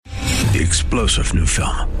The explosive new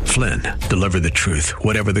film, Flynn, deliver the truth,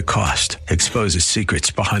 whatever the cost, exposes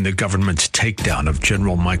secrets behind the government's takedown of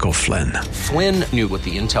General Michael Flynn. Flynn knew what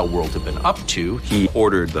the intel world had been up to. He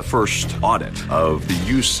ordered the first audit of the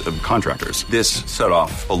use of contractors. This set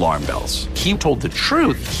off alarm bells. He told the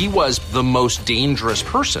truth. He was the most dangerous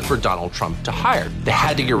person for Donald Trump to hire. They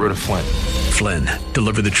had to get rid of Flynn. Flynn,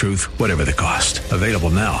 deliver the truth, whatever the cost. Available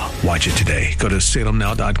now. Watch it today. Go to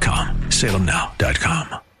salemnow.com.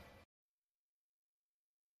 salemnow.com.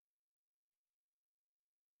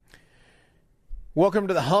 Welcome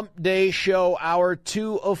to the Hump Day Show, hour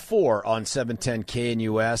 2 of 4 on 710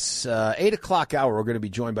 KNUS. 8 o'clock hour, we're going to be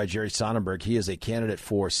joined by Jerry Sonnenberg. He is a candidate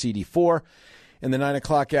for CD4. In the 9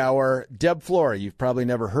 o'clock hour, Deb Flora. You've probably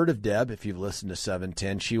never heard of Deb if you've listened to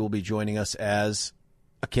 710. She will be joining us as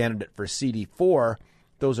a candidate for CD4.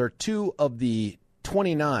 Those are 2 of the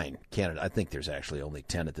 29 candidates. I think there's actually only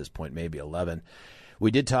 10 at this point, maybe 11.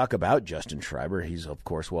 We did talk about Justin Schreiber. He's, of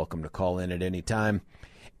course, welcome to call in at any time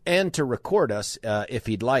and to record us if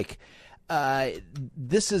he'd like.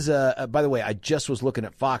 This is, by the way, I just was looking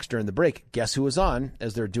at Fox during the break. Guess who was on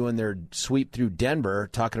as they're doing their sweep through Denver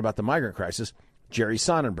talking about the migrant crisis? Jerry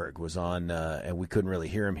Sonnenberg was on, and we couldn't really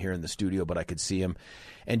hear him here in the studio, but I could see him.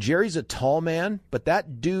 And Jerry's a tall man, but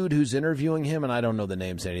that dude who's interviewing him, and I don't know the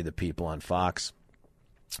names of any of the people on Fox,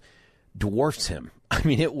 dwarfs him. I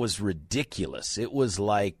mean, it was ridiculous. It was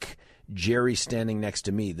like Jerry standing next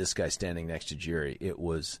to me, this guy standing next to Jerry. It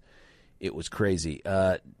was crazy.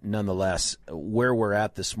 Nonetheless, where we're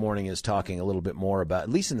at this morning is talking a little bit more about, at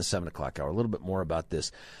least in the 7 o'clock hour, a little bit more about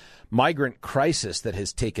this migrant crisis that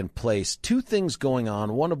has taken place. 2 things going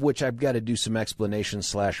on, one of which I've got to do some explanation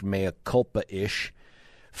 / mea culpa-ish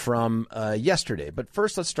from yesterday. But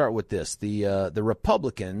first, let's start with this. The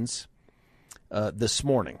Republicans this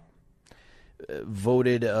morning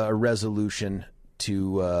voted a resolution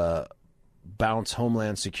to bounce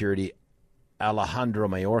Homeland Security Alejandro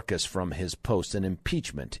Mayorkas from his post, an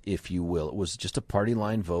impeachment, if you will. It was just a party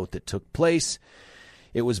line vote that took place.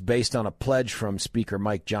 It was based on a pledge from Speaker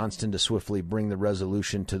Mike Johnston to swiftly bring the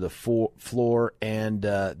resolution to the floor, and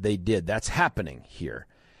they did. That's happening here.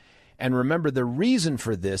 And remember, the reason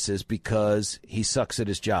for this is because he sucks at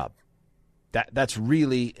his job. That's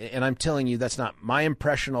really, and I'm telling you, that's not my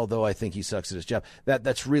impression, although I think he sucks at his job.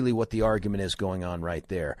 That's really what the argument is going on right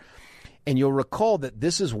there. And you'll recall that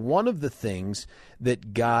this is one of the things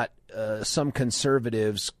that got some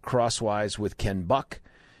conservatives crosswise with Ken Buck,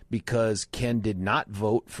 because Ken did not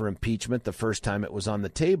vote for impeachment the first time it was on the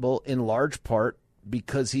table, in large part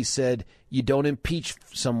because he said you don't impeach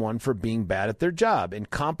someone for being bad at their job.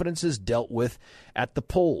 Incompetence is dealt with at the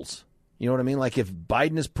polls. You know what I mean? Like, if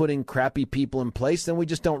Biden is putting crappy people in place, then we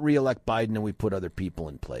just don't reelect Biden and we put other people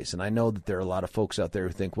in place. And I know that there are a lot of folks out there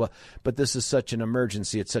who think, well, but this is such an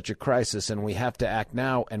emergency, it's such a crisis, and we have to act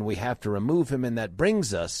now, and we have to remove him. And that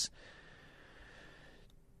brings us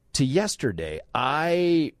to yesterday.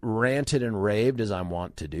 I ranted and raved, as I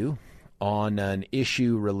want to do, on an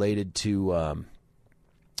issue related to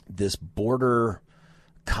this border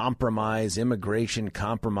compromise, immigration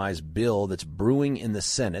compromise bill that's brewing in the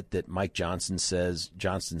Senate that Mike Johnston says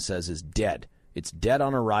is dead. It's dead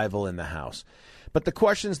on arrival in the House. But the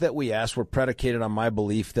questions that we asked were predicated on my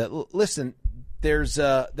belief that, listen, there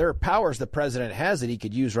are powers the president has that he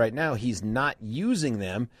could use right now. He's not using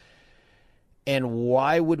them. And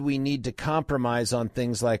why would we need to compromise on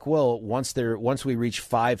things like, well, once we reach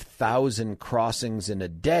 5,000 crossings in a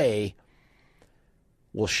day,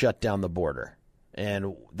 we'll shut down the border?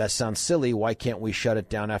 And that sounds silly. Why can't we shut it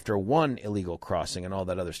down after 1 illegal crossing and all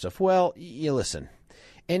that other stuff? Well, you listen,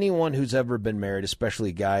 anyone who's ever been married,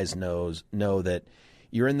 especially guys, know that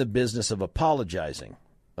you're in the business of apologizing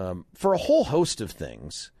for a whole host of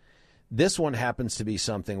things. This one happens to be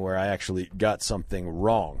something where I actually got something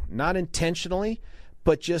wrong. Not intentionally,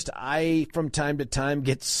 but just I, from time to time,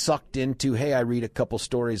 get sucked into, hey, I read a couple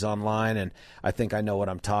stories online and I think I know what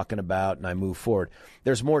I'm talking about, and I move forward.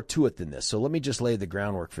 There's more to it than this. So let me just lay the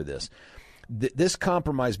groundwork for this. This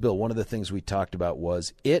compromise bill, one of the things we talked about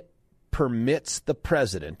was it permits the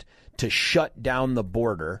president to shut down the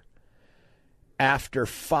border after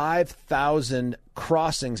 5,000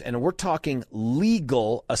 crossings, and we're talking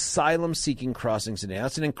legal asylum-seeking crossings a day.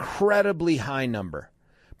 That's an incredibly high number.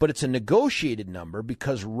 But it's a negotiated number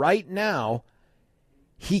because right now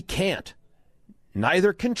he can't.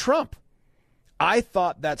 Neither can Trump. I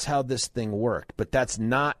thought that's how this thing worked, but that's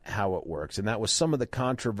not how it works. And that was some of the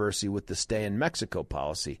controversy with the stay in Mexico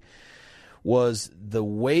policy, was the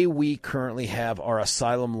way we currently have our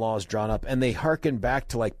asylum laws drawn up, and they harken back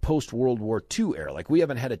to like post-World War II era. Like, we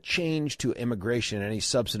haven't had a change to immigration in any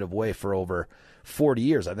substantive way for over 40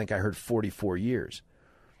 years. I think I heard 44 years.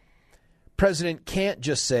 President can't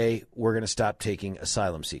just say, we're going to stop taking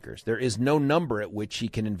asylum seekers. There is no number at which he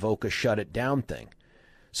can invoke a shut it down thing.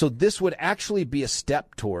 So this would actually be a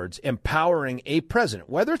step towards empowering a president,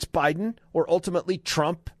 whether it's Biden or ultimately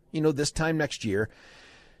Trump, this time next year,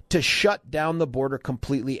 to shut down the border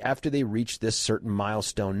completely after they reach this certain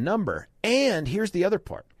milestone number. And here's the other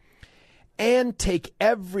part. And take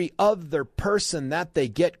every other person that they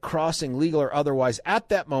get crossing, legal or otherwise, at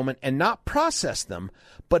that moment and not process them,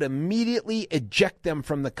 but immediately eject them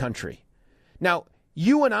from the country. Now,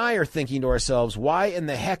 you and I are thinking to ourselves, why in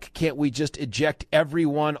the heck can't we just eject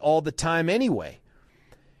everyone all the time anyway?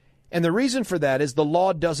 And the reason for that is the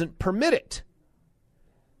law doesn't permit it.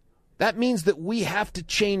 That means that we have to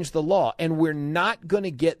change the law, and we're not going to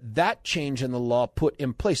get that change in the law put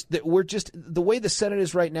in place. That we're just the way the Senate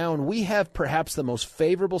is right now, and we have perhaps the most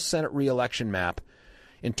favorable Senate reelection map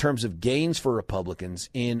in terms of gains for Republicans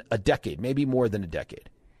in a decade, maybe more than a decade.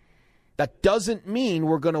 That doesn't mean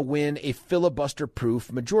we're going to win a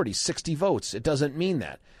filibuster-proof majority, 60 votes. It doesn't mean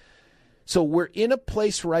that. So we're in a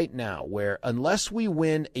place right now where unless we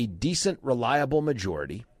win a decent, reliable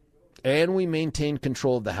majority, and we maintain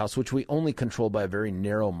control of the House, which we only control by a very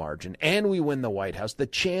narrow margin, and we win the White House, the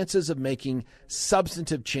chances of making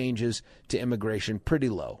substantive changes to immigration pretty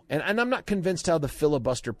low. And I'm not convinced how the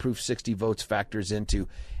filibuster-proof 60 votes factors into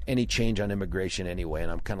any change on immigration anyway,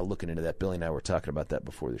 and I'm kind of looking into that. Billy and I were talking about that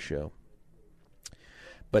before the show.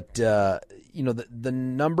 But, the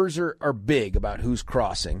numbers are big about who's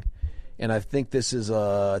crossing, and I think this is,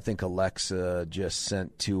 Alexa just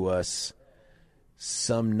sent to us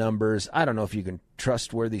some numbers. I don't know if you can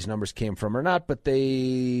trust where these numbers came from or not, but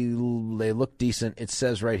they look decent. It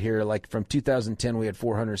says right here, like from 2010, we had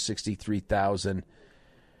 463,000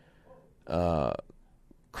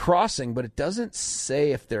 crossing, but it doesn't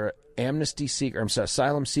say if they're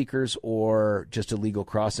asylum seekers or just illegal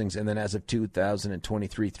crossings. And then as of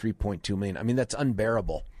 2023, 3.2 million. I mean, that's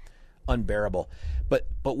unbearable. But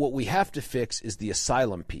what we have to fix is the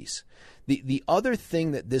asylum piece. The other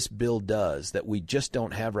thing that this bill does that we just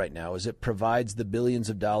don't have right now is it provides the billions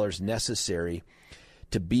of dollars necessary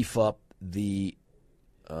to beef up the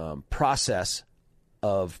process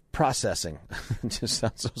of processing. It just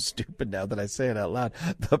sounds so stupid now that I say it out loud.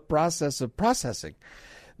 The process of processing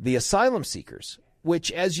the asylum seekers,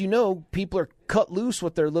 which, as you know, people are cut loose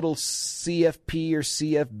with their little CFP or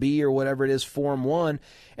CFB or whatever it is, Form 1,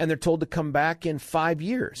 and they're told to come back in 5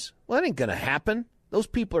 years. Well, that ain't going to happen. Those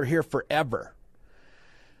people are here forever.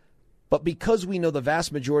 But because we know the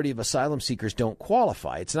vast majority of asylum seekers don't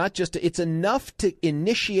qualify, it's enough to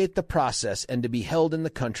initiate the process and to be held in the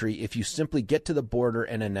country if you simply get to the border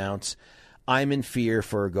and announce, I'm in fear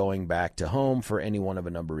for going back to home for any one of a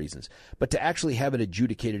number of reasons. But to actually have it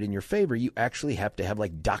adjudicated in your favor, you actually have to have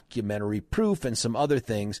like documentary proof and some other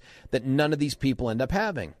things that none of these people end up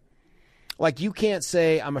having. Like you can't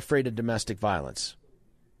say, I'm afraid of domestic violence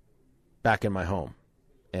back in my home,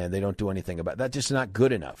 and they don't do anything about it. That's just not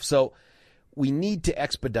good enough. So we need to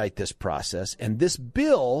expedite this process, and this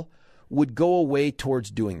bill would go away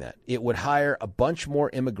towards doing that. It would hire a bunch more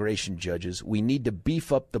immigration judges. We need to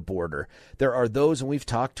beef up the border. There are those, and we've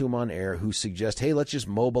talked to them on air, who suggest, hey, let's just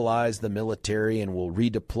mobilize the military and we'll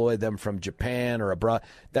redeploy them from Japan or abroad.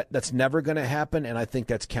 That's never going to happen, and I think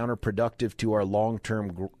that's counterproductive to our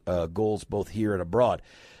long-term goals both here and abroad.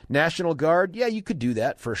 National Guard, yeah, you could do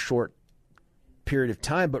that for a short period of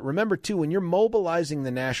time, but remember, too, when you're mobilizing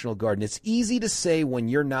the National Guard, and it's easy to say when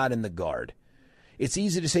you're not in the Guard, it's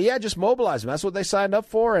easy to say, yeah, just mobilize them. That's what they signed up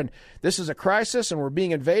for, and this is a crisis, and we're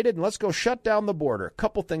being invaded, and let's go shut down the border. A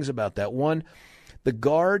couple things about that. One, the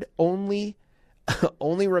Guard only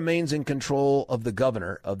remains in control of the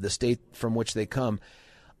governor of the state from which they come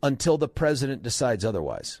until the president decides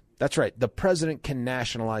otherwise. That's right. The president can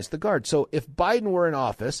nationalize the Guard. So if Biden were in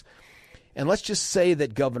office, and let's just say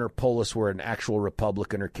that Governor Polis were an actual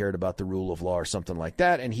Republican or cared about the rule of law or something like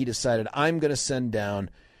that, and he decided, I'm going to send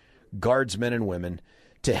down Guardsmen and women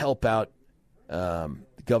to help out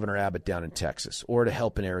Governor Abbott down in Texas or to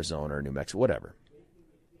help in Arizona or New Mexico, whatever.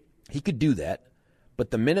 He could do that.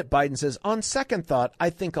 But the minute Biden says, on second thought, I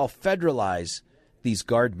think I'll federalize these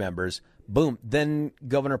Guard members, boom, then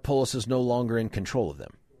Governor Polis is no longer in control of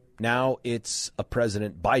them. Now it's a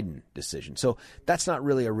President Biden decision. So that's not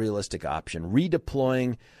really a realistic option.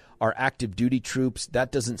 Redeploying our active duty troops,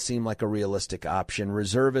 that doesn't seem like a realistic option.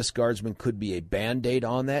 Reservist guardsmen could be a Band-Aid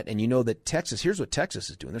on that. And you know that Texas, here's what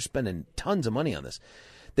Texas is doing. They're spending tons of money on this.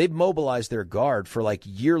 They've mobilized their Guard for like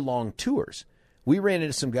year-long tours. We ran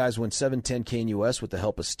into some guys when 710 KNUS with the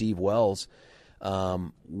help of Steve Wells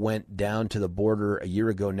went down to the border a year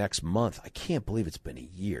ago next month. I can't believe it's been a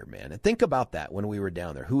year, man. And think about that when we were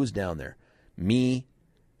down there. Who was down there? Me,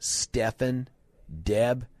 Stefan,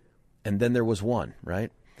 Deb, and then there was one,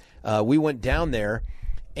 right? We went down there,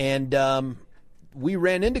 and we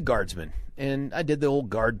ran into guardsmen. And I did the old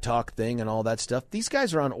guard talk thing and all that stuff. These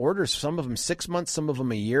guys are on orders, some of them 6 months, some of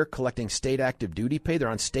them a year, collecting state active duty pay. They're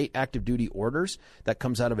on state active duty orders. That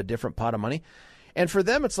comes out of a different pot of money. And for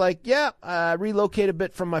them, it's like, yeah, I relocate a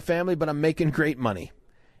bit from my family, but I'm making great money.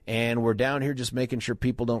 And we're down here just making sure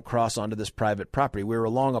people don't cross onto this private property. We were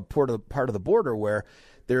along a part of the border where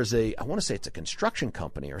there's I want to say it's a construction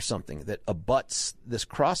company or something that abuts this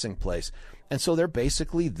crossing place. And so they're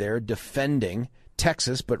basically there defending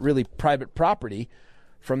Texas, but really private property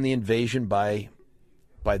from the invasion by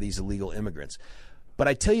these illegal immigrants. But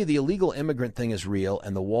I tell you, the illegal immigrant thing is real,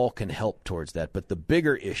 and the wall can help towards that. But the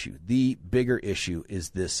bigger issue is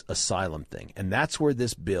this asylum thing. And that's where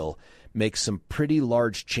this bill makes some pretty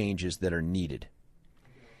large changes that are needed.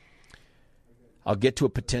 I'll get to a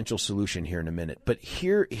potential solution here in a minute. But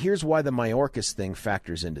here's why the Mayorkas thing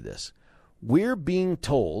factors into this. We're being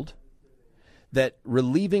told that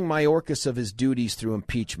relieving Mayorkas of his duties through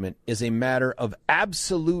impeachment is a matter of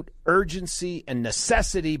absolute urgency and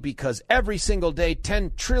necessity because every single day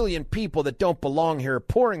 10 trillion people that don't belong here are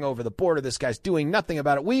pouring over the border. This guy's doing nothing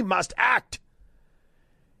about it. We must act.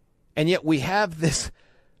 And yet we have this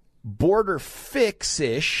border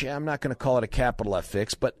fix-ish, I'm not going to call it a capital F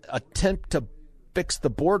fix, but attempt to fix the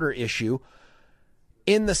border issue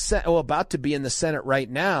in the about to be in the Senate right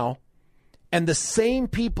now. And the same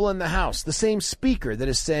people in the House, the same speaker that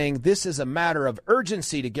is saying this is a matter of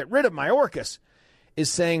urgency to get rid of Mayorkas,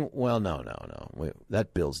 is saying, well, no.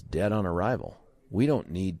 That bill's dead on arrival. We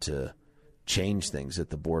don't need to change things at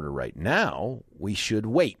the border right now. We should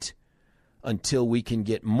wait until we can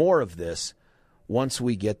get more of this once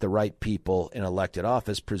we get the right people in elected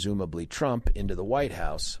office, presumably Trump, into the White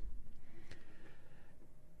House.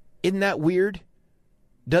 Isn't that weird?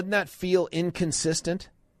 Doesn't that feel inconsistent?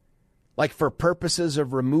 Like for purposes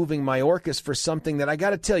of removing Mayorkas for something that I got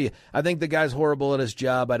to tell you, I think the guy's horrible at his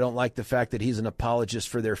job. I don't like the fact that he's an apologist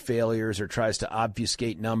for their failures or tries to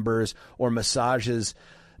obfuscate numbers or massages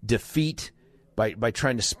defeat by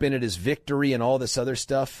trying to spin it as victory and all this other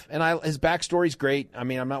stuff. And his backstory's great. I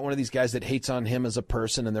mean, I'm not one of these guys that hates on him as a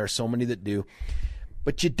person, and there are so many that do.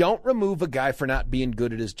 But you don't remove a guy for not being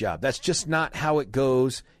good at his job. That's just not how it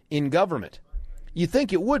goes in government. You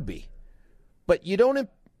think it would be, but you don't.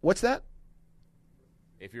 What's that?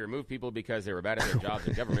 If you remove people because they were bad at their jobs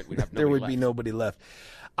in government, we'd have nobody there would left. be nobody left.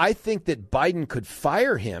 I think that Biden could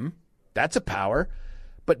fire him. That's a power.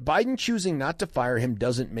 But Biden choosing not to fire him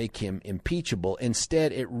doesn't make him impeachable.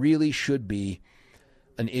 Instead, it really should be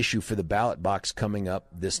an issue for the ballot box coming up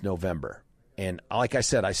this November. And like I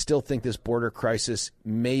said, I still think this border crisis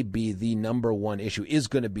may be the number one issue, is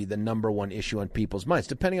going to be the number one issue on people's minds,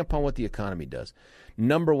 depending upon what the economy does.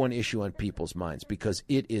 Number one issue on people's minds, because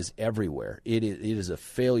it is everywhere. It is a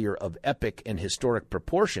failure of epic and historic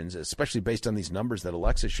proportions, especially based on these numbers that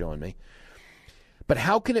Alexa's showing me. But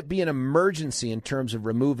how can it be an emergency in terms of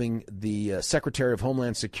removing the Secretary of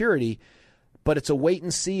Homeland Security, but it's a wait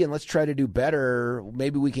and see and let's try to do better.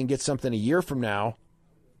 Maybe we can get something a year from now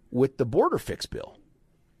with the border fix bill.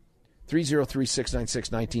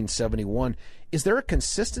 303-696-1971. Is there a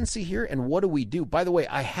consistency here, and what do we do? By the way,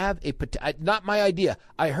 I have not my idea.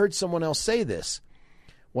 I heard someone else say this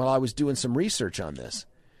while I was doing some research on this.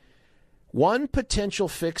 One potential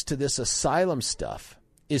fix to this asylum stuff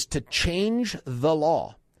is to change the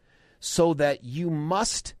law so that you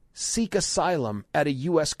must seek asylum at a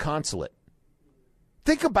U.S. consulate.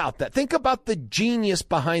 Think about that. Think about the genius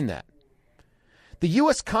behind that. The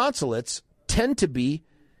U.S. consulates tend to be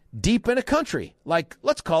deep in a country, like,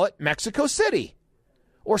 let's call it Mexico City,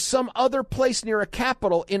 or some other place near a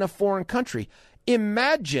capital in a foreign country.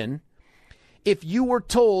 Imagine if you were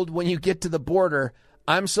told when you get to the border,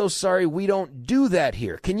 I'm so sorry, we don't do that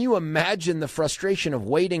here. Can you imagine the frustration of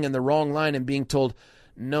waiting in the wrong line and being told,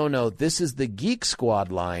 no, this is the Geek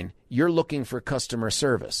Squad line. You're looking for customer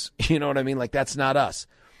service. You know what I mean? Like, that's not us.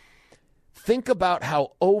 Think about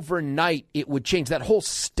how overnight it would change. That whole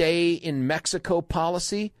stay in Mexico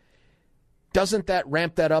policy, doesn't that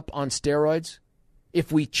ramp that up on steroids?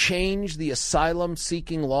 If we change the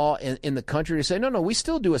asylum-seeking law in the country to say, no, we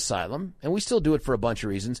still do asylum, and we still do it for a bunch of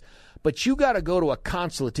reasons, but you got to go to a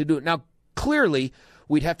consulate to do it. Now, clearly,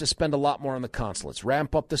 we'd have to spend a lot more on the consulates,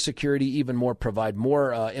 ramp up the security even more, provide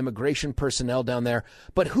more immigration personnel down there.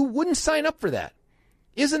 But who wouldn't sign up for that?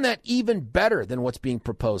 Isn't that even better than what's being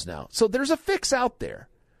proposed now? So there's a fix out there.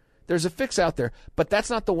 There's a fix out there, but that's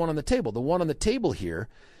not the one on the table. The one on the table here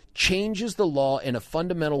changes the law in a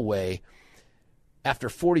fundamental way after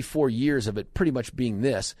 44 years of it pretty much being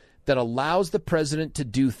this, that allows the president to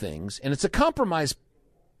do things, and it's a compromise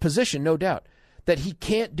position, no doubt, that he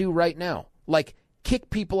can't do right now, like kick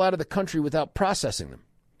people out of the country without processing them.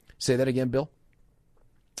 Say that again, Bill.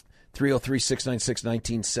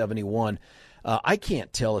 303-696-1971. I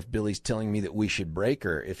can't tell if Billy's telling me that we should break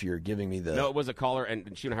or if you're giving me the... No, it was a caller,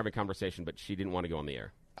 and she and I having a conversation, but she didn't want to go on the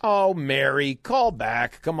air. Oh, Mary, call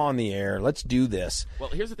back. Come on the air. Let's do this. Well,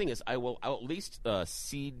 here's the thing is I'll at least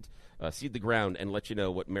seed the ground and let you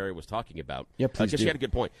know what Mary was talking about. Yeah, please do. Because she had a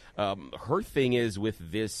good point. Her thing is with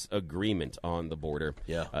this agreement on the border,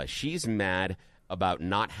 she's mad about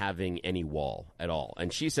not having any wall at all.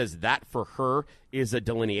 And she says that for her is a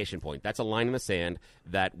delineation point. That's a line in the sand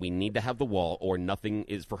that we need to have the wall or nothing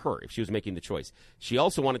is for her if she was making the choice. She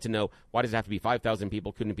also wanted to know, why does it have to be 5,000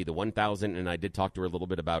 people? Couldn't it be the 1,000? And I did talk to her a little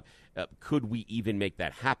bit about could we even make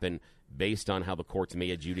that happen based on how the courts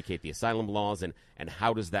may adjudicate the asylum laws and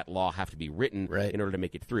how does that law have to be written in order to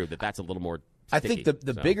make it through? That's a little more sticky. I think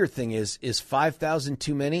the bigger thing is 5,000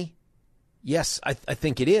 too many? Yes, I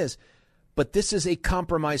think it is. But this is a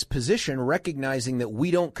compromise position, recognizing that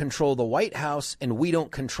we don't control the White House and we don't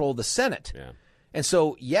control the Senate. Yeah. And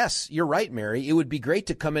so, yes, you're right, Mary. It would be great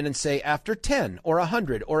to come in and say after 10 or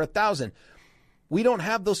 100 or 1,000, we don't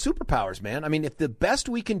have those superpowers, man. I mean, if the best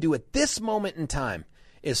we can do at this moment in time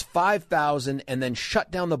is 5,000 and then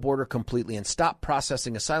shut down the border completely and stop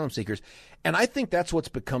processing asylum seekers, and I think that's what's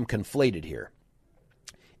become conflated here.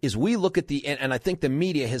 Is we look at and I think the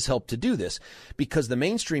media has helped to do this because the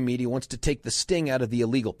mainstream media wants to take the sting out of the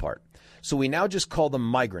illegal part. So we now just call them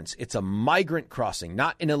migrants. It's a migrant crossing,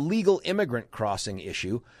 not an illegal immigrant crossing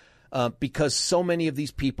issue, because so many of these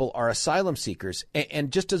people are asylum seekers.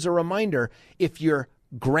 And just as a reminder, if you're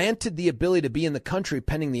granted the ability to be in the country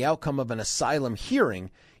pending the outcome of an asylum hearing,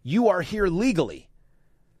 you are here legally.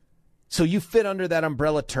 So you fit under that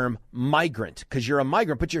umbrella term migrant because you're a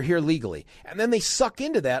migrant, but you're here legally. And then they suck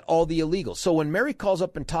into that all the illegals. So when Mary calls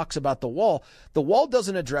up and talks about the wall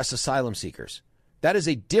doesn't address asylum seekers. That is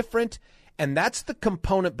a different, and that's the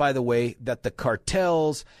component, by the way, that the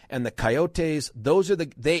cartels and the coyotes,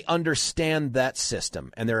 they understand that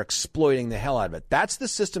system and they're exploiting the hell out of it. That's the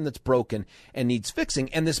system that's broken and needs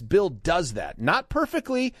fixing. And this bill does that. Not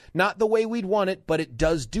perfectly, not the way we'd want it, but it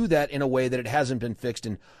does do that in a way that it hasn't been fixed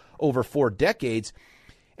in over 4 decades.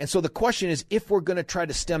 And so the question is, if we're going to try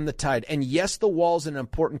to stem the tide, and yes, the wall is an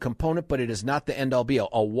important component, but it is not the end all be all.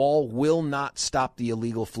 A wall will not stop the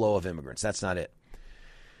illegal flow of immigrants. That's not it.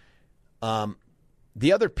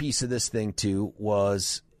 The other piece of this thing, too,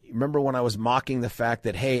 was, remember when I was mocking the fact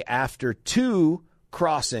that, hey, after 2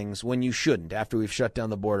 crossings, when you shouldn't, after we've shut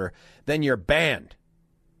down the border, then you're banned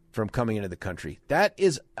from coming into the country. That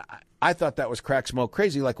is, I thought that was crack smoke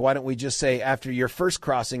crazy. Like, why don't we just say after your first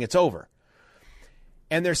crossing, it's over?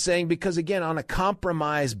 And they're saying because, again, on a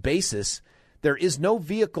compromise basis, there is no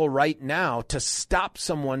vehicle right now to stop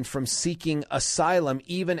someone from seeking asylum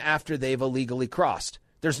even after they've illegally crossed.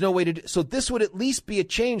 There's no way to do. So this would at least be a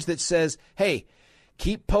change that says, hey,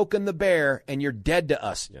 keep poking the bear and you're dead to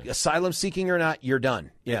us. Yeah. Asylum seeking or not, you're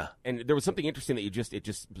done. Yeah. And there was something interesting that it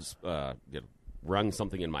just rung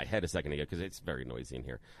something in my head a second ago because it's very noisy in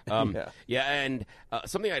here. And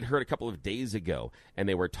something I'd heard a couple of days ago, and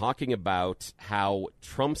they were talking about how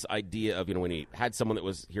Trump's idea of, when he had someone that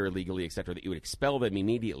was here illegally, et cetera, that you would expel them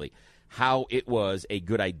immediately, how it was a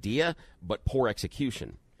good idea but poor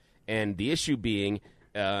execution. And the issue being,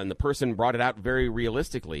 and the person brought it out very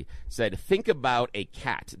realistically, said, think about a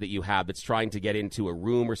cat that you have that's trying to get into a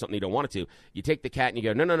room or something you don't want it to. You take the cat and you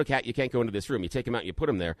go, no, cat, you can't go into this room. You take him out and you put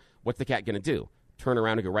him there. What's the cat going to do? Turn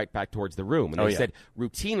around and go right back towards the room. And they said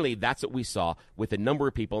routinely that's what we saw with a number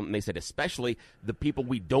of people. And they said especially the people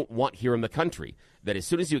we don't want here in the country, that as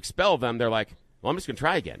soon as you expel them, they're like, well, I'm just going to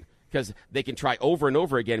try again. Because they can try over and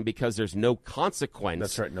over again because there's no consequence,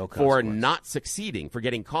 That's right, no consequence for not succeeding, for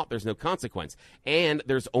getting caught. There's no consequence. And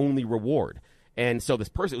there's only reward. And so this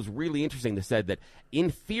person, it was really interesting, they said that in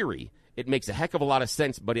theory, it makes a heck of a lot of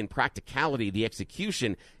sense, but in practicality, the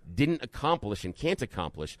execution didn't accomplish and can't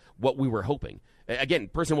accomplish what we were hoping. Again,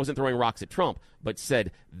 person wasn't throwing rocks at Trump, but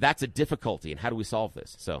said that's a difficulty, and how do we solve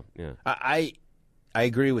this? So, yeah. I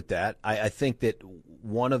agree with that. I think that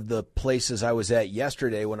one of the places I was at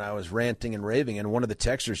yesterday when I was ranting and raving, and one of the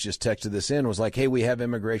texters just texted this in, was like, hey, we have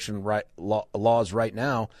immigration laws right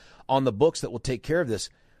now on the books that will take care of this.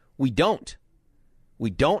 We don't. We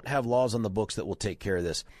don't have laws on the books that will take care of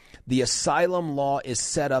this. The asylum law is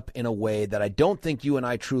set up in a way that I don't think you and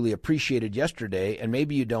I truly appreciated yesterday, and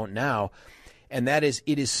maybe you don't now. and that is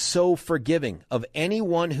it is so forgiving of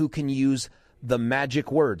anyone who can use the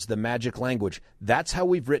magic words, the magic language. That's how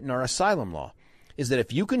we've written our asylum law, is that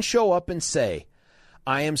if you can show up and say,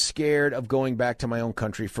 I am scared of going back to my own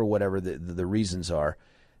country for whatever the reasons are,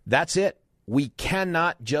 that's it. We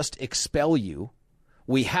cannot just expel you.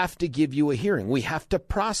 We have to give you a hearing. We have to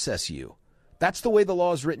process you. That's the way the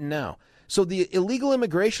law is written now. So the illegal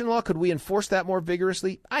immigration law, could we enforce that more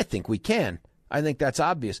vigorously? I think we can. I think that's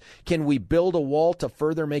obvious. Can we build a wall to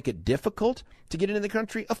further make it difficult to get into the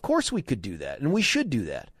country? Of course we could do that, and we should do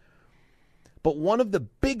that. But one of the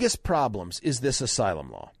biggest problems is this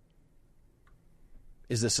asylum law.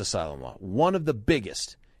 One of the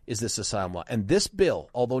biggest is this asylum law. And this bill,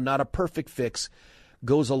 although not a perfect fix,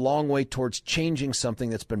 goes a long way towards changing something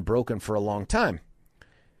that's been broken for a long time.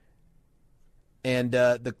 And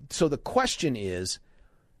so the question is,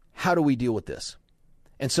 how do we deal with this?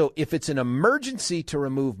 And so if it's an emergency to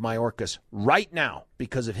remove Mayorkas right now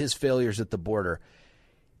because of his failures at the border,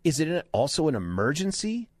 is it also an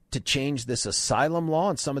emergency to change this asylum law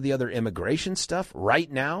and some of the other immigration stuff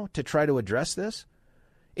right now to try to address this?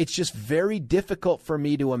 It's just very difficult for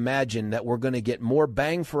me to imagine that we're going to get more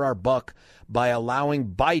bang for our buck by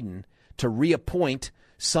allowing Biden to reappoint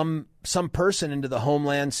some person into the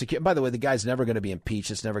Homeland Security. By the way, the guy's never going to be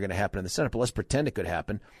impeached. It's never going to happen in the Senate, but let's pretend it could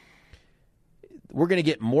happen. We're going to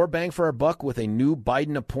get more bang for our buck with a new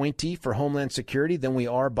Biden appointee for Homeland Security than we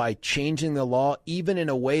are by changing the law, even in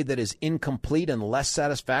a way that is incomplete and less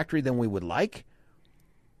satisfactory than we would like.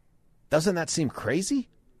 Doesn't that seem crazy?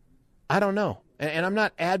 I don't know. And I'm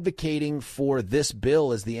not advocating for this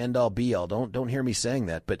bill as the end-all be-all. Don't hear me saying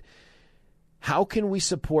that. But how can we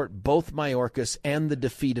support both Mayorkas and the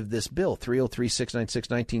defeat of this bill?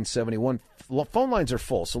 303-696-1971. Phone lines are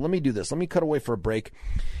full, so let me do this. Let me cut away for a break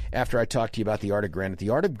after I talk to you about the Art of Granite. The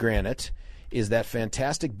Art of Granite is that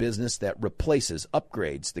fantastic business that replaces,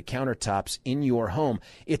 upgrades the countertops in your home.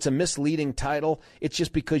 It's a misleading title. It's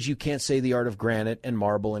just because you can't say the Art of Granite and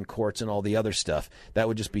marble and quartz and all the other stuff. That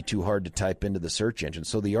would just be too hard to type into the search engine.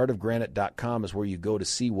 So theartofgranite.com is where you go to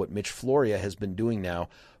see what Mitch Floria has been doing now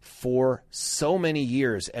for so many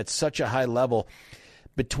years at such a high level.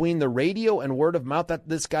 Between the radio and word of mouth, that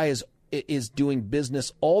this guy is doing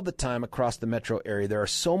business all the time across the metro area. There are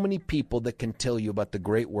so many people that can tell you about the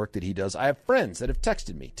great work that he does. I have friends that have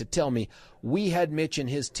texted me to tell me, we had Mitch and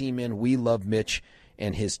his team in. We love Mitch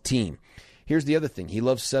and his team. Here's the other thing. He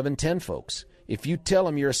loves 710 folks. If you tell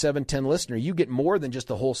him you're a 710 listener, you get more than just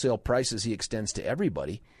the wholesale prices he extends to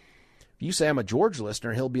everybody. If you say I'm a George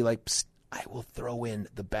listener, he'll be like, psst, I will throw in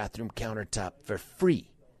the bathroom countertop for free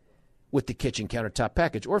with the kitchen countertop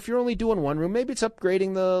package. Or if you're only doing one room, maybe it's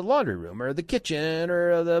upgrading the laundry room or the kitchen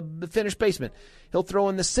or the finished basement. He'll throw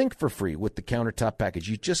in the sink for free with the countertop package.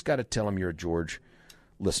 You just got to tell him you're a George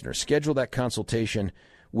listener. Schedule that consultation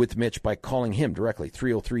with Mitch by calling him directly,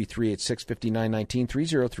 303-386-5919,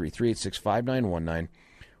 303-386-5919,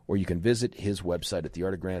 or you can visit his website at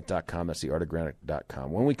theartofgranite.com. That's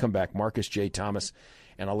theartofgranite.com. When we come back, Marcus J. Thomas,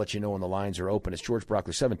 and I'll let you know when the lines are open. It's George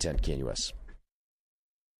Brockler, 710 KNUS.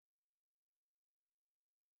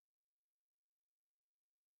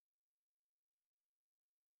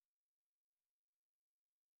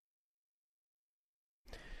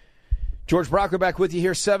 George Brockler back with you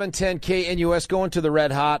here, 710 KNUS, going to the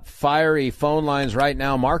red hot, fiery phone lines right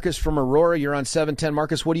now. Marcus from Aurora, you're on 710.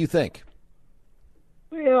 Marcus, what do you think?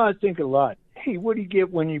 Well, I think a lot. Hey, what do you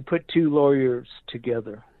get when you put two lawyers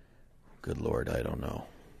together? Good Lord, I don't know.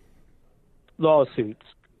 Lawsuits.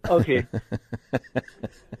 Okay.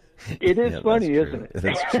 It is funny, isn't it?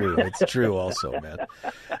 That's true. It's true also, man.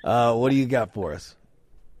 What do you got for us?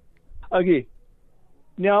 Okay.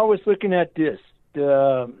 Now I was looking at this.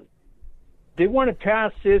 They want to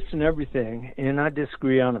pass this and everything, and I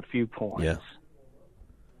disagree on a few points. Yeah.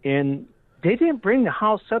 And they didn't bring the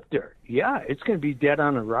House up there. Yeah, it's going to be dead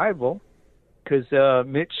on arrival because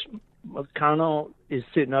Mitch McConnell is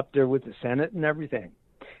sitting up there with the Senate and everything.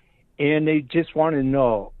 And they just want to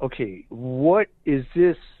know, okay, what is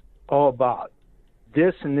this all about?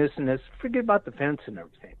 This and this and this. Forget about the fence and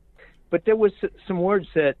everything. But there was some words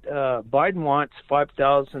that Biden wants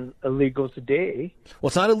 5,000 illegals a day. Well,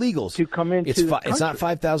 it's not illegals to come into. It's not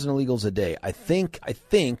 5,000 illegals a day. I think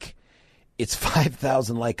it's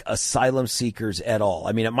 5,000 like asylum seekers at all.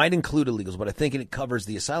 I mean, it might include illegals, but I think it covers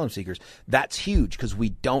the asylum seekers. That's huge because we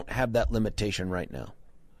don't have that limitation right now.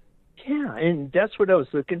 Yeah, and that's what I was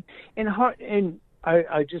looking. And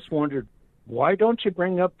I just wondered, why don't you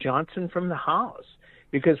bring up Johnson from the House?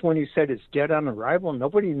 Because when he said it's dead on arrival,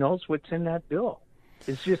 nobody knows what's in that bill.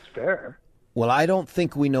 It's just fair. Well, I don't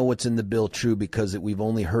think we know what's in the bill, true, because we've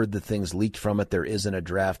only heard the things leaked from it. There isn't a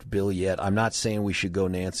draft bill yet. I'm not saying we should go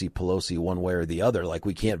Nancy Pelosi one way or the other. Like,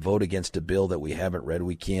 we can't vote against a bill that we haven't read.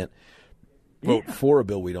 We can't vote for a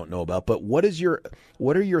bill we don't know about. But what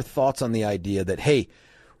are your thoughts on the idea that, hey,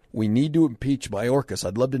 we need to impeach Mayorkas?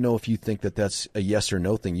 I'd love to know if you think that that's a yes or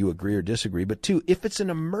no thing. You agree or disagree. But two, if it's an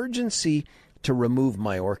emergency to remove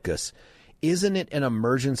Mayorkas, isn't it an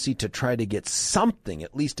emergency to try to get something,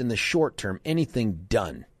 at least in the short term, anything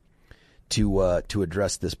done to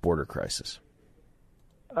address this border crisis?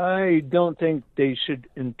 I don't think they should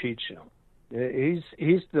impeach him.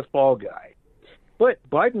 He's the fall guy. But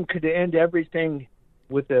Biden could end everything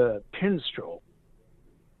with a pin stroke.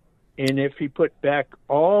 And if he put back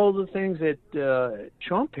all the things that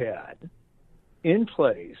Trump had in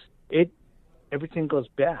place, everything goes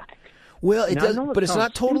back. Well, it does, but it's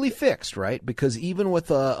not totally fixed, right? Because even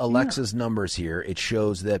with Alexa's numbers here, it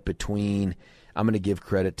shows that between, I'm going to give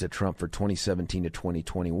credit to Trump for 2017 to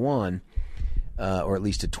 2021, or at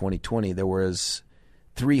least to 2020, there was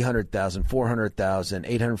 300,000, 400,000,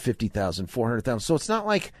 850,000, 400,000. So it's not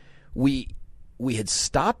like we had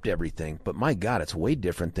stopped everything, but my God, it's way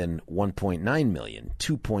different than 1.9 million,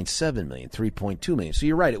 2.7 million, 3.2 million. So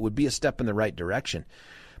you're right, it would be a step in the right direction.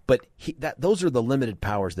 But those are the limited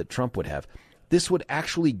powers that Trump would have. This would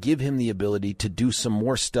actually give him the ability to do some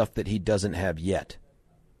more stuff that he doesn't have yet.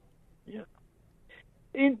 Yeah.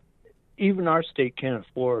 And even our state can't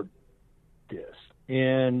afford this.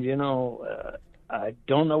 And, I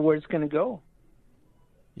don't know where it's going to go.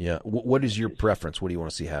 Yeah. What is your preference? What do you want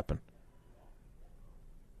to see happen?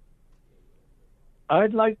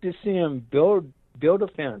 I'd like to see him build a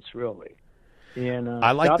fence, really. And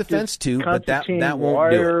I like the fence too, but that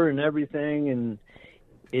won't do it. And everything,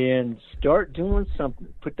 and start doing something.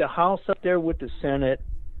 Put the House up there with the Senate,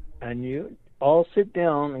 and you all sit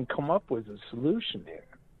down and come up with a solution there.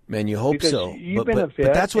 Man, you hope so. But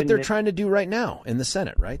that's what they're trying to do right now in the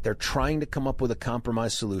Senate, right? They're trying to come up with a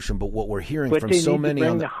compromise solution. But what we're hearing from so many, but they need to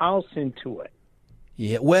bring the House into it.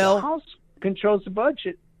 Yeah, well, the House controls the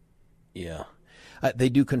budget. Yeah. They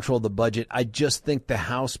do control the budget. I just think the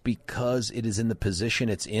House, because it is in the position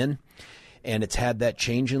it's in, and it's had that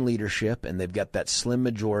change in leadership, and they've got that slim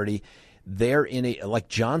majority, they're like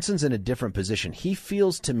Johnson's in a different position. He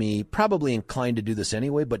feels to me probably inclined to do this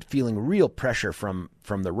anyway, but feeling real pressure from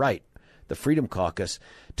the right, the Freedom Caucus,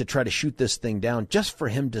 to try to shoot this thing down just for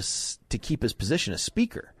him to keep his position as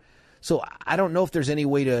Speaker. So I don't know if there's any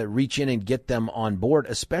way to reach in and get them on board,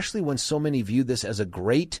 especially when so many view this as a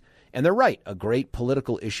great, and they're right, a great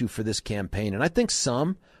political issue for this campaign. And I think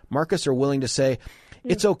some, Marcus, are willing to say,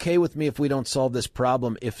 it's okay with me if we don't solve this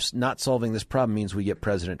problem. If not solving this problem means we get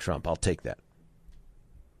President Trump, I'll take that.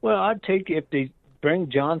 Well, I'd take if they bring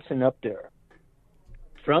Johnson up there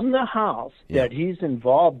from the House, that he's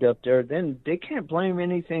involved up there, then they can't blame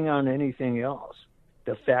anything on anything else.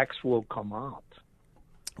 The facts will come out.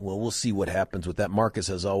 Well, we'll see what happens with that. Marcus,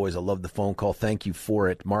 as always, I love the phone call. Thank you for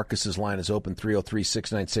it. Marcus's line is open,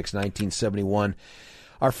 303-696-1971.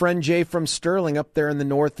 Our friend Jay from Sterling up there in the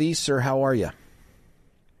Northeast. Sir, how are you?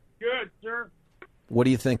 Good, sir. What are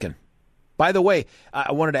you thinking? By the way,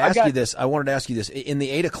 I wanted to ask you this. In the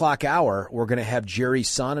 8 o'clock hour, we're going to have Jerry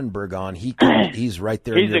Sonnenberg on. He's right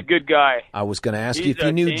there. He's a good guy. I was going to ask you if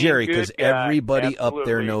you knew Jerry, because everybody up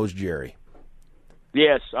there knows Jerry.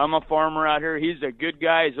 Yes, I'm a farmer out here. He's a good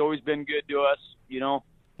guy. He's always been good to us,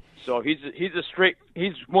 So he's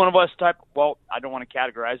one of us type. Well, I don't want to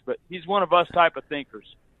categorize, but he's one of us type of thinkers.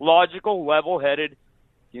 Logical, level-headed,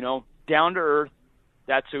 down to earth.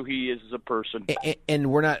 That's who he is as a person. And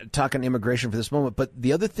we're not talking immigration for this moment, but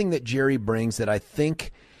the other thing that Jerry brings that I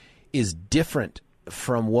think is different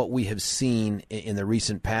from what we have seen in the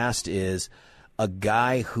recent past is a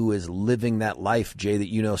guy who is living that life, Jay, that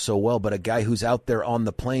you know so well, but a guy who's out there on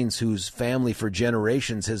the plains, whose family for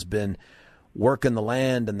generations has been working the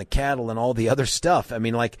land and the cattle and all the other stuff. I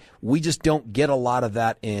mean, we just don't get a lot of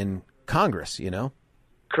that in Congress,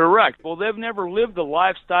 Correct. Well, they've never lived the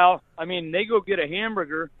lifestyle. I mean, they go get a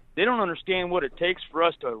hamburger. They don't understand what it takes for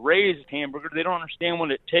us to raise a hamburger. They don't understand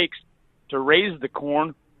what it takes to raise the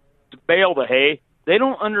corn, to bale the hay. They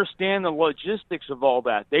don't understand the logistics of all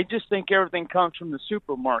that. They just think everything comes from the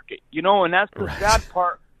supermarket, and that's the sad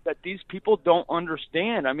part that these people don't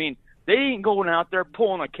understand. I mean, they ain't going out there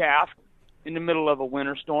pulling a calf in the middle of a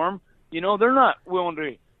winter storm. They're not willing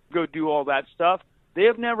to go do all that stuff. They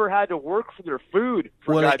have never had to work for their food,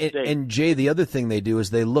 for God's sake. And Jay, the other thing they do is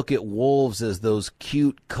they look at wolves as those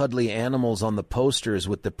cute, cuddly animals on the posters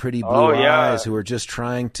with the pretty blue eyes who are just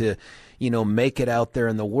trying to, make it out there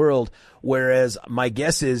in the world. Whereas my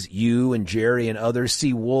guess is you and Jerry and others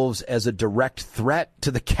see wolves as a direct threat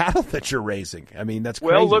to the cattle that you're raising. I mean, that's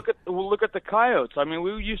crazy. Well, look at the coyotes. I mean,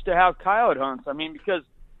 we used to have coyote hunts. I mean, because,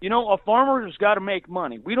 a farmer's got to make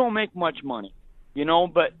money. We don't make much money,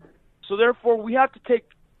 but so therefore we have to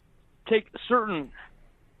take certain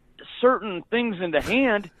things into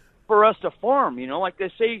hand for us to farm. Like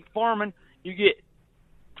they say, farming, you get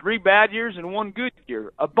 3 bad years and 1 good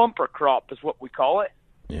year. A bumper crop is what we call it.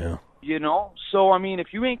 Yeah. So I mean, if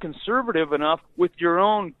you ain't conservative enough with your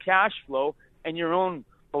own cash flow and your own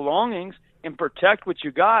belongings and protect what you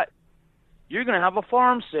got, you're going to have a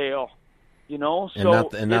farm sale. And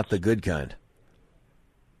not the good kind.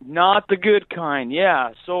 Not the good kind,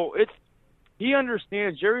 yeah. So he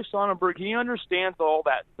understands, Jerry Sonnenberg, he understands all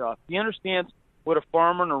that stuff. He understands what a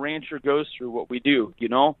farmer and a rancher goes through, what we do,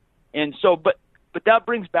 And so, but that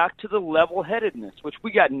brings back to the level-headedness, which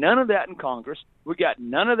we got none of that in Congress. We got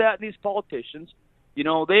none of that in these politicians.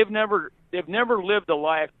 They've never lived a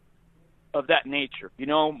life of that nature.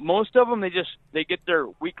 Most of them, they get their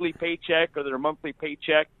weekly paycheck or their monthly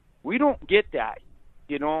paycheck. We don't get that,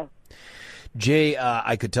 Jay,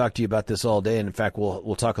 I could talk to you about this all day, and in fact,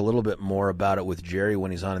 we'll talk a little bit more about it with Jerry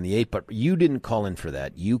when he's on in the 8, but you didn't call in for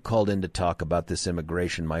that. You called in to talk about this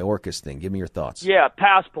immigration Mayorkas thing. Give me your thoughts. Yeah,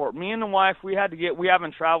 passport. Me and the wife, we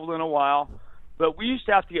haven't traveled in a while, but we used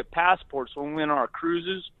to have to get passports when we went on our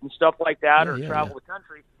cruises and stuff like that, travel the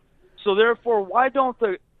country. So therefore, why don't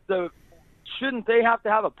shouldn't they have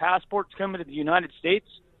to have a passport to come into the United States?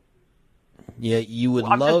 Yeah, you would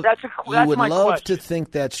love to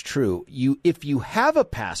think that's true. If you have a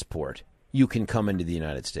passport, you can come into the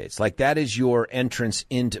United States. Like that is your entrance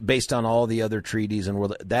into, based on all the other treaties and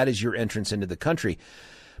world, that is your entrance into the country.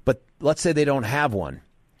 But let's say they don't have one.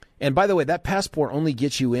 And by the way, that passport only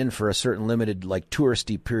gets you in for a certain limited,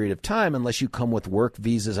 touristy period of time unless you come with work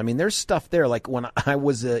visas. I mean, there's stuff there. Like when I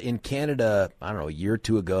was in Canada, I don't know, a year or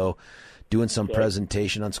two ago, doing some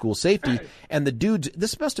presentation on school safety, and the dudes,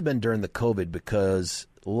 this must have been during the COVID because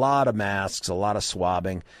a lot of masks, a lot of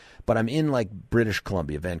swabbing, but I'm in British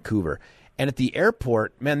Columbia, Vancouver, and at the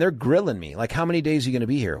airport, man, they're grilling me. Like, how many days are you going to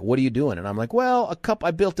be here? What are you doing? And I'm like, well,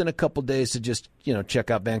 I built in a couple days to just, check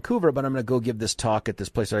out Vancouver, but I'm going to go give this talk at this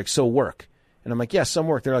place. They're like, so work. And I'm like, yeah, some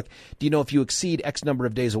work. They're like, do you know if you exceed X number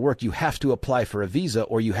of days of work, you have to apply for a visa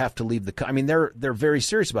or you have to leave the country? I mean, they're very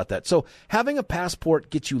serious about that. So having a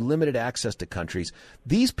passport gets you limited access to countries.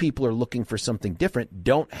 These people are looking for something different,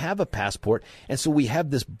 don't have a passport. And so we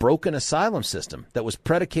have this broken asylum system that was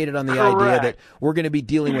predicated on the idea that we're going to be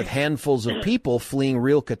dealing with handfuls of people fleeing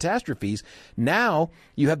real catastrophes. Now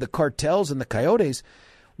you have the cartels and the coyotes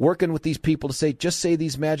working with these people to say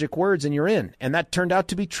these magic words and you're in. And that turned out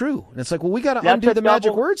to be true. And it's like, well, we got to undo the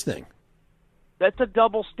magic words thing. That's a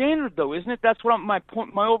double standard, though, isn't it? That's what my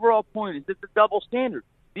overall point is. It's a double standard.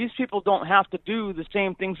 These people don't have to do the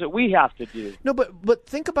same things that we have to do. No, but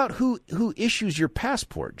think about who issues your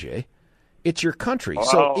passport, Jay. It's your country. Oh.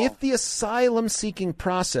 So if the asylum-seeking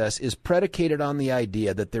process is predicated on the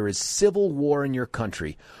idea that there is civil war in your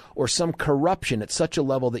country or some corruption at such a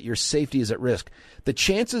level that your safety is at risk, the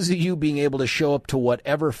chances of you being able to show up to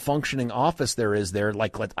whatever functioning office there is there,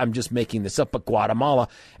 I'm just making this up, at Guatemala,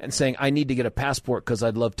 and saying, I need to get a passport because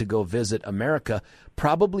I'd love to go visit America,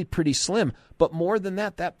 probably pretty slim. But more than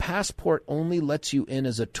that, that passport only lets you in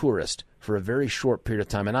as a tourist for a very short period of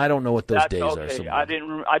time, and I don't know what those days are. So I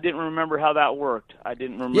didn't remember how that worked. I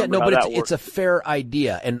didn't remember. Yeah, but it's a fair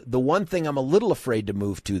idea. And the one thing I'm a little afraid to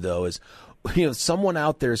move to, though, is someone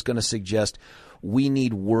out there is going to suggest we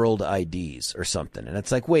need world IDs or something, and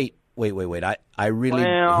it's like, wait. I really,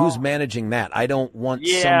 who's managing that? I don't want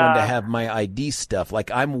someone to have my ID stuff. Like,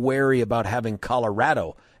 I'm wary about having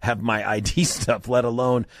Colorado have my ID stuff, let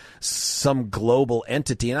alone some global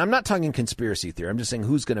entity. And I'm not talking conspiracy theory. I'm just saying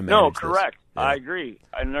who's going to manage this. No, correct. Yeah. I agree.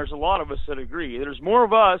 And there's a lot of us that agree. There's more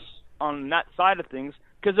of us on that side of things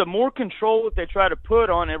because the more control that they try to put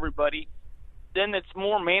on everybody, then it's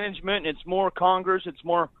more management, it's more Congress, it's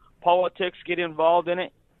more politics get involved in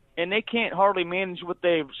it. And they can't hardly manage what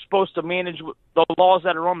they're supposed to manage, the laws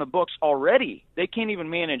that are on the books already. They can't even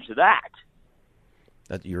manage that.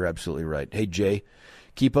 You're absolutely right. Hey, Jay,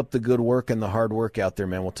 Keep up the good work and the hard work out there,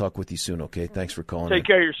 man. We'll talk with you soon, okay? Thanks for calling. Take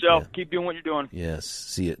care of yourself. Yeah. Keep doing what you're doing. Yes,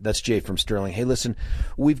 see it. That's Jay from Sterling. Hey, listen,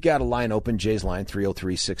 we've got a line open, Jay's line,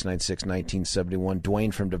 303-696-1971.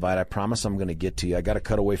 Dwayne from Divide, I promise I'm going to get to you. I got to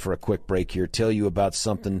cut away for a quick break here, tell you about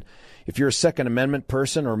something. If you're a Second Amendment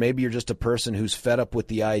person, or maybe you're just a person who's fed up with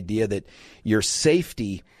the idea that your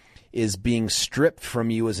safety is being stripped from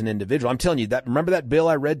you as an individual. I'm telling you, that. Remember that bill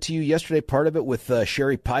I read to you yesterday, part of it with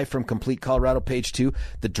Sherry Pie from Complete Colorado, page 2,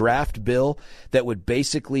 the draft bill that would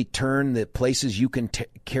basically turn the places you can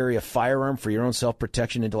carry a firearm for your own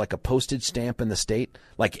self-protection into like a postage stamp in the state.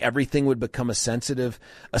 Like everything would become a sensitive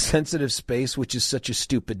space, which is such a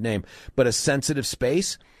stupid name, but a sensitive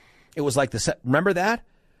space. It was like remember that?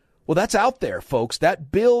 Well, that's out there, folks.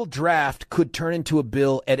 That bill draft could turn into a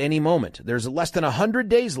bill at any moment. There's less than 100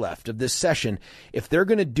 days left of this session. If they're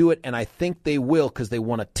going to do it, and I think they will because they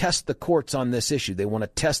want to test the courts on this issue, they want to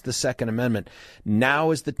test the Second Amendment,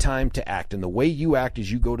 now is the time to act. And the way you act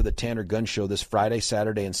is you go to the Tanner Gun Show this Friday,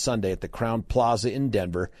 Saturday, and Sunday at the Crown Plaza in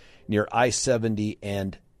Denver near I-70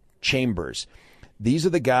 and Chambers. These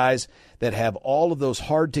are the guys that have all of those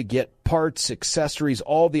hard-to-get parts, accessories,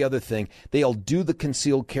 all the other thing. They'll do the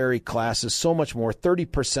concealed carry classes, so much more,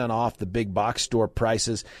 30% off the big box store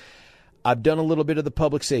prices. I've done a little bit of the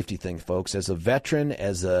public safety thing, folks. As a veteran,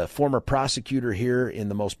 as a former prosecutor here in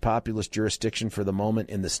the most populous jurisdiction for the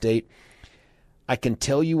moment in the state, I can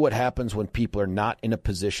tell you what happens when people are not in a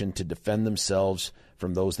position to defend themselves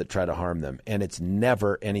from those that try to harm them, and it's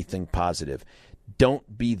never anything positive.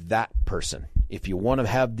 Don't be that person. If you want to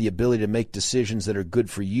have the ability to make decisions that are good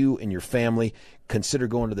for you and your family, consider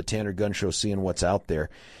going to the Tanner Gun Show, seeing what's out there.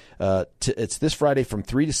 It's this Friday from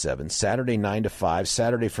 3 to 7, Saturday 9 to 5,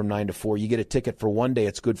 Saturday from 9 to 4. You get a ticket for one day.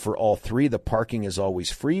 It's good for all three. The parking is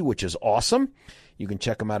always free, which is awesome. You can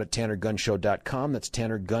check them out at TannerGunShow.com. That's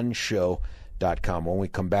TannerGunShow.com. When we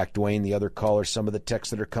come back, Dwayne, the other callers, some of the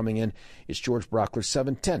texts that are coming in, is George Brockler,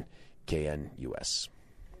 710 KNUS.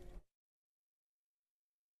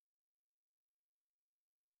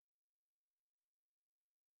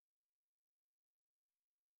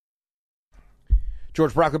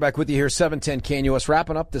 George Brockler back with you here, 710 KNUS,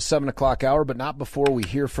 wrapping up the 7 o'clock hour, but not before we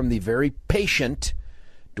hear from the very patient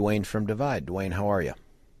Dwayne from Divide. Dwayne, how are you?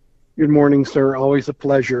 Good morning, sir. Always a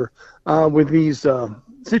pleasure. With these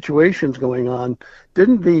situations going on,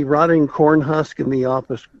 didn't the rotting corn husk in the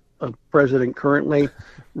office of president currently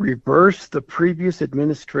reverse the previous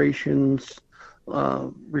administration's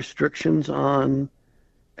restrictions on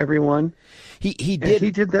everyone? He did. And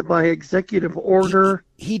he did that by executive order.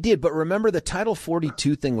 He did, but remember the Title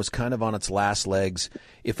 42 thing was kind of on its last legs,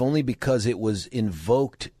 if only because it was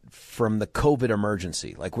invoked from the COVID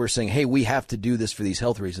emergency. Like we're saying, hey, we have to do this for these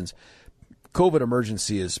health reasons. COVID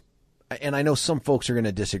emergency is, and I know some folks are going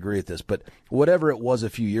to disagree with this, but whatever it was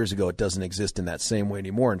a few years ago, it doesn't exist in that same way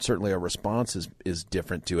anymore, and certainly our response is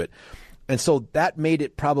different to it. And so that made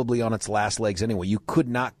it probably on its last legs anyway. You could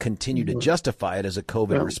not continue to justify it as a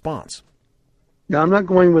COVID response. Now, I'm not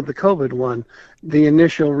going with the COVID one. The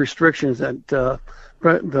initial restrictions that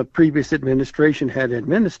the previous administration had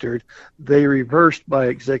administered, they reversed by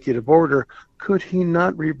executive order. Could he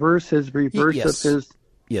not reverse his Yes. of his?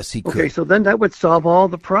 Yes, he could. Okay, so then that would solve all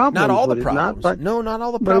the problems. Not all the problems. Not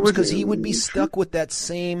all the problems, because he would be stuck with that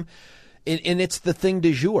same. And it's the thing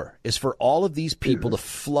du jour, is for all of these people to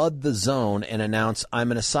flood the zone and announce,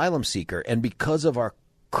 I'm an asylum seeker. And because of our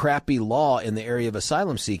crappy law in the area of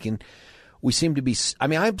asylum seeking, we seem to be, I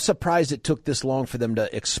mean, I'm surprised it took this long for them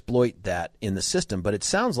to exploit that in the system. But it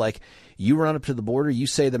sounds like you run up to the border, you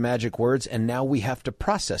say the magic words, and now we have to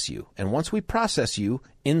process you. And once we process you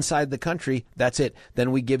inside the country, that's it.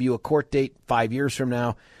 Then we give you a court date 5 years from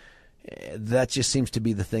now. That just seems to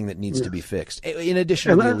be the thing that needs to be fixed, in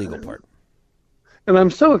addition to the illegal part. And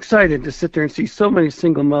I'm so excited to sit there and see so many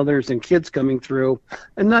single mothers and kids coming through,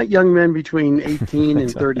 and not young men between 18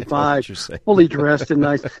 and 35, fully dressed and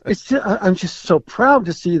nice. It's just, I'm just so proud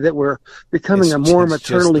to see that we're becoming a more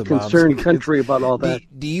maternally concerned country about all that.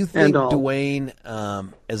 Do you think, Dwayne,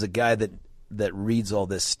 as a guy that reads all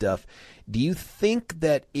this stuff, do you think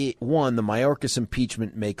that one, the Mayorkas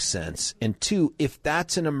impeachment makes sense, and two, if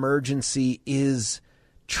that's an emergency, is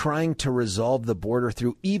trying to resolve the border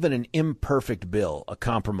through even an imperfect bill, a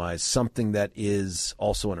compromise, something that is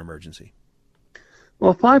also an emergency?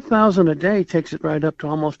 Well, 5,000 a day takes it right up to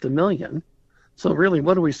almost 1 million. So really,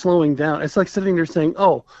 what are we slowing down? It's like sitting there saying,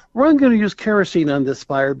 oh, we're only going to use kerosene on this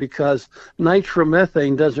fire because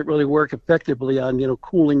nitromethane doesn't really work effectively on,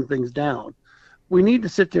 cooling things down. We need to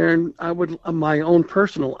sit there, and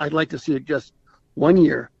I'd like to see it just 1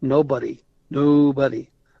 year, nobody.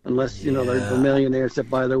 unless, there's the millionaires that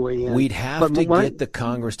buy their way in. We'd have to get the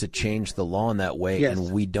Congress to change the law in that way, yes.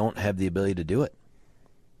 And we don't have the ability to do it.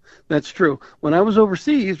 That's true. When I was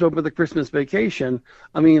overseas over the Christmas vacation,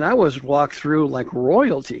 I was walked through like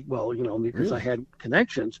royalty. Well, because I had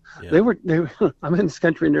connections. Yeah. I'm in this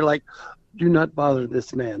country, and they're like, do not bother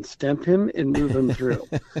this man. Stamp him and move him through.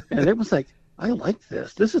 And it was like, I like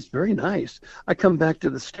this. This is very nice. I come back to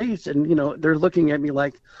the States, and, they're looking at me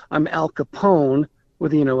like I'm Al Capone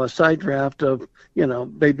with, a side draft of,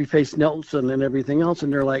 Babyface Nelson and everything else.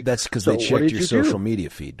 And they're like, that's because they checked your social media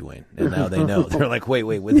feed, Dwayne. And now they know. They're like, wait,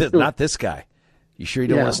 not this guy. You sure you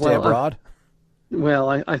don't want to stay abroad?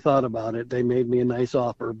 I thought about it. They made me a nice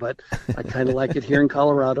offer, but I kind of like it here in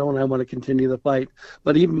Colorado, and I want to continue the fight.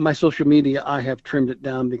 But even my social media, I have trimmed it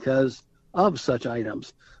down because of such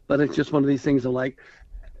items. But it's just one of these things of like,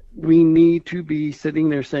 we need to be sitting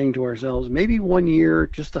there saying to ourselves, maybe 1 year,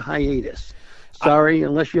 just a hiatus. Sorry,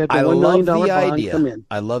 unless you have the $1 million bond, come in.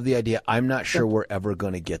 I love the idea. I'm not sure we're ever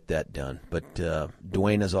going to get that done. But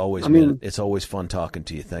Dwayne, as always, it's always fun talking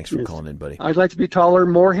to you. Thanks for calling in, buddy. I'd like to be taller,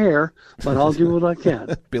 more hair, but I'll do what I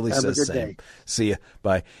can. Billy says the same. See ya.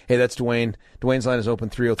 Bye. Hey, that's Dwayne. Dwayne's line is open,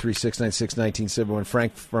 303-696-1971.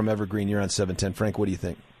 Frank from Evergreen, you're on 710. Frank, what do you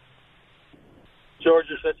think? George,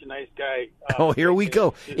 you're such a nice guy. Oh, here we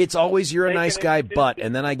go. It's always you're a nice guy, but,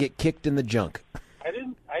 and then I get kicked in the junk. I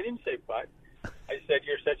didn't say but. I said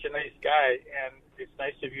you're such a nice guy, and it's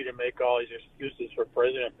nice of you to make all these excuses for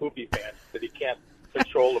President Poopy Pants that he can't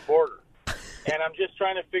control the border. And I'm just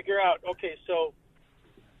trying to figure out, okay, so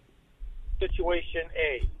situation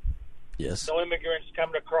A. Yes. No immigrants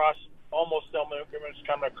coming across, almost no immigrants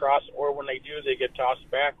coming across, or when they do, they get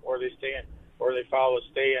tossed back, or they stay in, or they follow a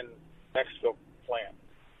stay in Mexico plan.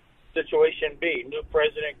 Situation B, new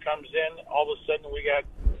president comes in, all of a sudden we got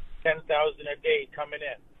 10,000 a day coming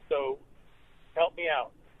in. So help me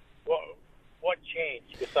out. What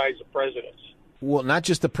changed besides the presidents? Well, not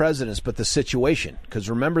just the presidents, but the situation. Because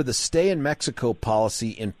remember, the stay in Mexico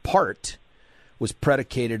policy in part was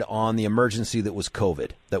predicated on the emergency that was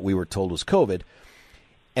COVID, that we were told was COVID.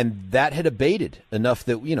 And that had abated enough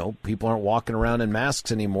that, people aren't walking around in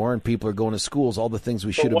masks anymore and people are going to schools, all the things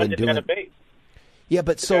we should have been doing. Yeah,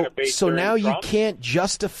 but so now you can't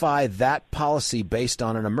justify that policy based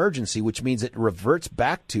on an emergency, which means it reverts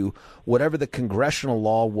back to whatever the congressional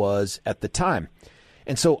law was at the time.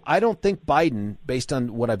 And so I don't think Biden, based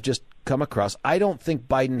on what I've just come across, I don't think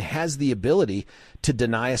Biden has the ability to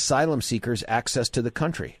deny asylum seekers access to the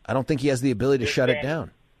country. I don't think he has the ability to shut it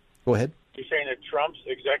down. Go ahead. You're saying that Trump's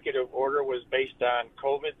executive order was based on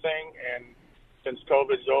COVID thing, and since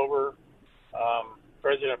COVID's over,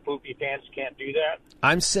 President Poopy Pants can't do that?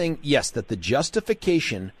 I'm saying, yes, that the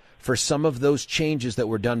justification for some of those changes that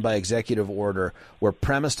were done by executive order were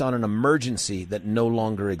premised on an emergency that no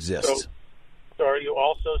longer exists. So are you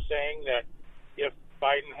also saying that if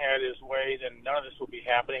Biden had his way, then none of this would be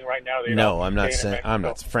happening right now? No, I'm not saying. I'm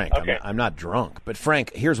not, Frank. Okay. I'm not drunk. But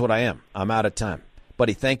Frank, here's what I am. I'm out of time.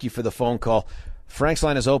 Buddy, thank you for the phone call. Frank's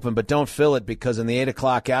line is open, but don't fill it because in the 8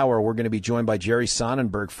 o'clock hour, we're going to be joined by Jerry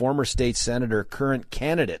Sonnenberg, former state senator, current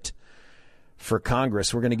candidate for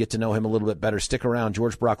Congress. We're going to get to know him a little bit better. Stick around.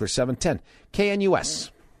 George Brockler, 710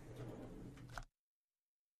 KNUS.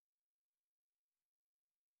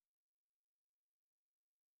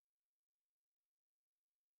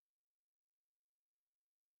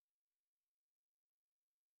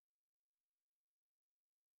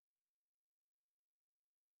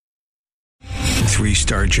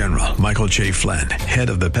 Three-star General Michael J. Flynn,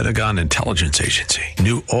 head of the Pentagon Intelligence Agency,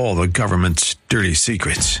 knew all the government's dirty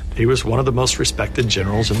secrets. He was one of the most respected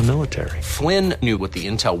generals in the military. Flynn knew what the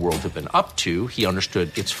intel world had been up to. He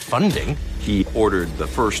understood its funding. He ordered the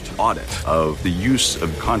first audit of the use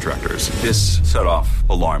of contractors. This set off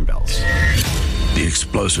alarm bells. The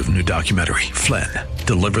explosive new documentary, Flynn,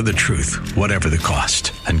 Deliver the Truth, Whatever the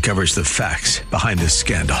Cost, uncovers the facts behind this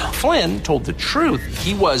scandal. Flynn told the truth.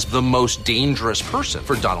 He was the most dangerous person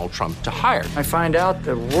for Donald Trump to hire. I find out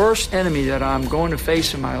the worst enemy that I'm going to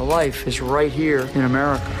face in my life is right here in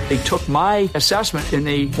America. They took my assessment and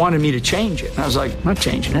they wanted me to change it. And I was like, I'm not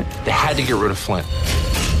changing it. They had to get rid of Flynn.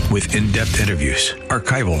 With in-depth interviews,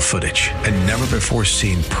 archival footage, and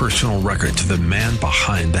never-before-seen personal records of the man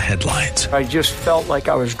behind the headlines. I just felt like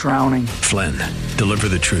I was drowning. Flynn, Deliver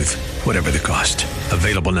the Truth, Whatever the Cost.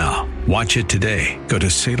 Available now. Watch it today. Go to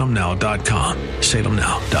salemnow.com.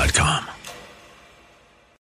 salemnow.com.